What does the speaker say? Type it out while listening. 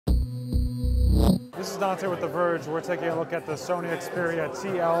This is Dante with The Verge. We're taking a look at the Sony Xperia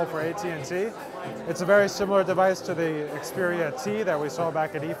TL for AT&T. It's a very similar device to the Xperia T that we saw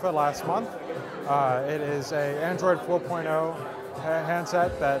back at IFA last month. It is an Android 4.0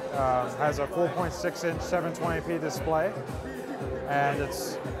 handset that has a 4.6-inch 720p display, and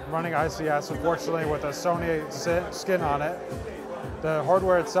it's running ICS, unfortunately, with a Sony skin on it. The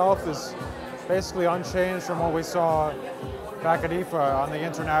hardware itself is basically unchanged from what we saw back at IFA on the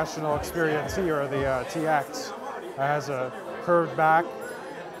international Xperia T or the TX. It has a curved back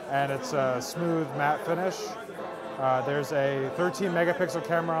and it's a smooth matte finish. There's a 13 megapixel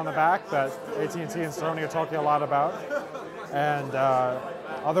camera on the back that AT&T and Sony are talking a lot about. And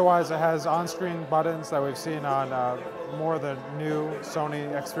otherwise it has on-screen buttons that we've seen on more of the new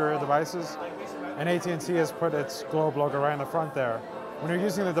Sony Xperia devices. And AT&T has put its Globe logo right in the front there. When you're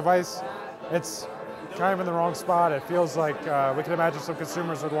using the device, it's kind of in the wrong spot. It feels like we can imagine some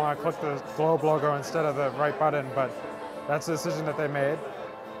consumers would want to click the Globe logo instead of the right button, but that's the decision that they made.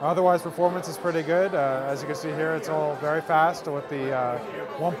 Otherwise, performance is pretty good. As you can see here, it's all very fast with the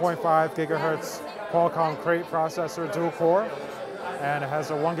 1.5 gigahertz Qualcomm Crate processor, dual core, and it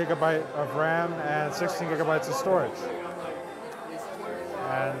has a 1 gigabyte of RAM and 16 gigabytes of storage.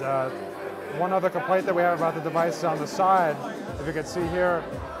 And one other complaint that we have about the device is on the side. If you can see here,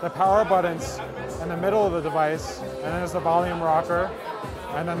 the power button's in the middle of the device, and then there's the volume rocker,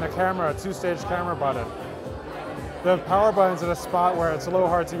 and then the camera, two-stage camera button. The power button's in a spot where it's a little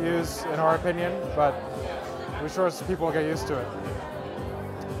hard to use, in our opinion, but we're sure people will get used to it.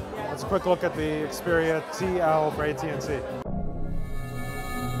 Let's a quick look at the Xperia TL for AT&T.